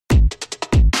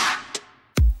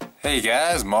Hey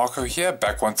guys, Marco here,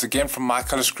 back once again from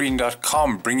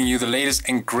MyColorScreen.com, bringing you the latest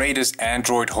and greatest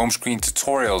Android home screen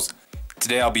tutorials.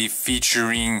 Today I'll be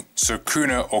featuring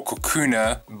Curcuna or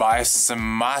Curcuna by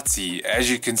Semati.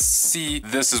 As you can see,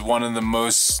 this is one of the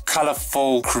most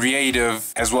colorful,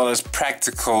 creative, as well as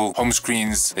practical home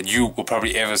screens that you will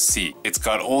probably ever see. It's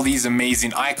got all these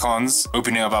amazing icons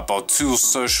opening up our tools,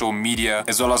 social media,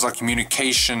 as well as our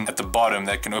communication at the bottom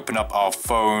that can open up our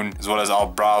phone, as well as our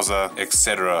browser,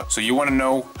 etc. So you want to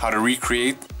know how to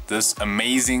recreate this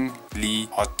amazingly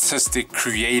artistic,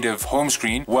 creative home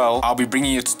screen? Well, I'll be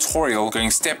bringing you a tutorial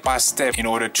going step by step in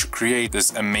order to create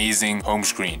this amazing home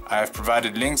screen. I have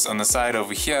provided links on the side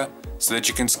over here so that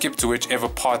you can skip to whichever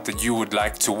part that you would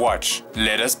like to watch.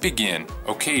 Let us begin.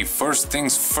 Okay, first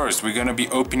things first, we're going to be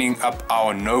opening up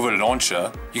our Nova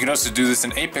Launcher. You can also do this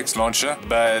in Apex Launcher,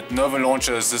 but Nova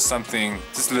Launcher is just something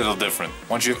just a little different.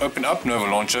 Once you've opened up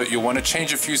Nova Launcher, you'll want to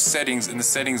change a few settings in the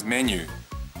settings menu.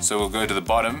 So we'll go to the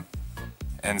bottom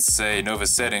and say Nova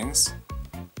Settings.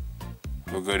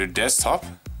 We'll go to Desktop.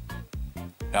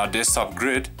 Now Desktop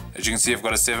Grid, as you can see I've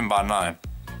got a 7:9,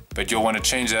 but you'll want to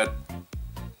change that.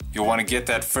 You'll want to get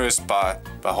that first by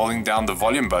holding down the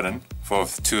volume button for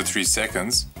 2 or 3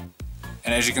 seconds.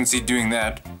 And as you can see, doing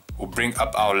that will bring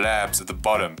up our labs at the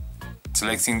bottom.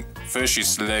 First you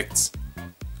select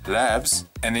labs,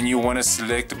 and then you want to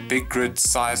select big grid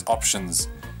size options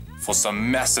for some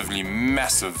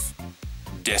massive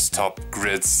desktop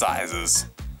grid sizes.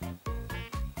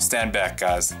 Stand back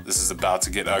guys, this is about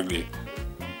to get ugly.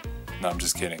 No, I'm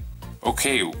just kidding.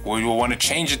 Okay, what you'll want to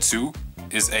change it to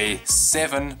is a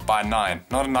 7:9,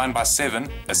 not a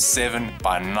 9:7, a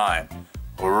 7:9.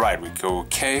 Alright, we go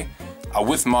okay. Our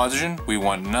width margin, we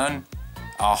want none.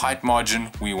 Our height margin,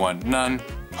 we want none.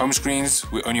 Home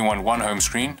screens, we only want one home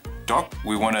screen. Dock,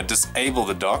 we want to disable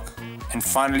the dock. And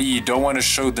finally, you don't want to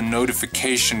show the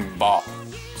notification bar.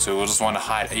 So we'll just want to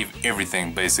hide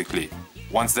everything basically.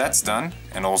 Once that's done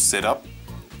and all set up,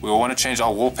 we'll want to change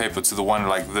our wallpaper to the one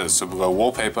like this. So we'll go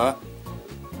wallpaper.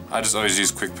 I just always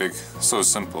use Quick Pick, so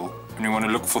simple. And we want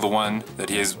to look for the one that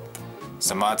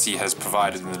Semati has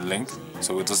provided in the link.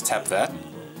 So we'll just tap that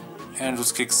and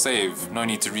just click save. No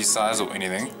need to resize or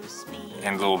anything.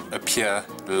 And it'll appear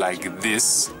like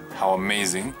this. How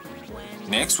amazing.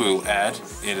 Next we'll add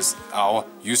is our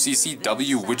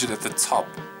UCCW widget at the top,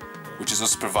 which is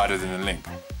also provided in the link.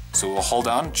 So we'll hold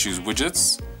down, choose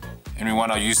widgets, and we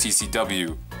want our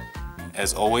UCCW.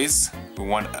 As always,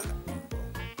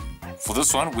 for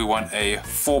this one, we want a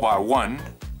 4:1.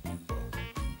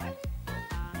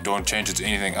 Don't change it to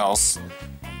anything else.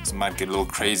 This might get a little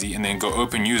crazy. And then go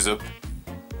open user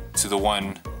to the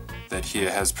one that here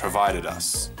has provided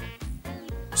us.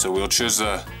 So we'll choose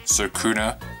a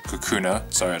Curcuna,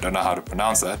 sorry, I don't know how to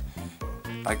pronounce that,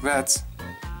 like that.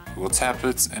 We'll tap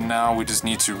it, and now we just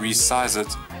need to resize it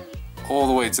all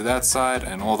the way to that side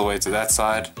and all the way to that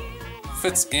side.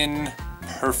 Fits in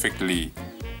perfectly.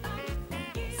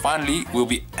 Finally, we'll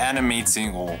be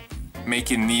animating or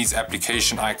making these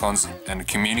application icons and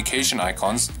communication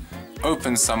icons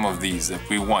open some of these that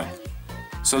we want.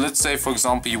 So let's say, for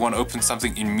example, you want to open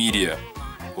something in media.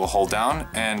 We'll hold down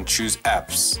and choose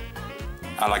apps.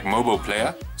 I like mobile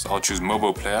player, so I'll choose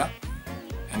mobile player.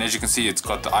 And as you can see, it's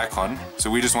got the icon. So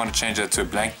we just want to change that to a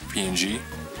blank PNG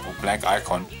or blank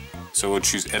icon. So we'll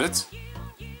choose edit,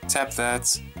 tap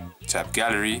that, tap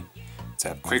gallery,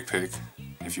 tap quick pick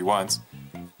if you want.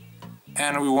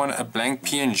 And we want a blank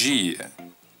PNG,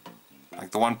 like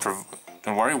the one,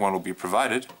 don't worry, one will be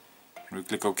provided. And we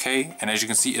click OK, and as you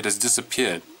can see, it has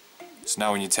disappeared. So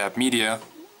now when you tap media,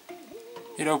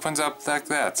 it opens up like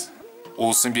that.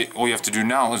 All you have to do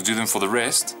now is do them for the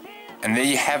rest. And there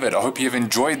you have it. I hope you've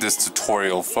enjoyed this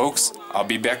tutorial, folks. I'll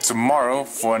be back tomorrow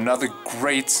for another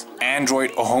great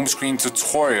Android or home screen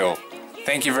tutorial.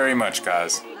 Thank you very much,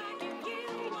 guys.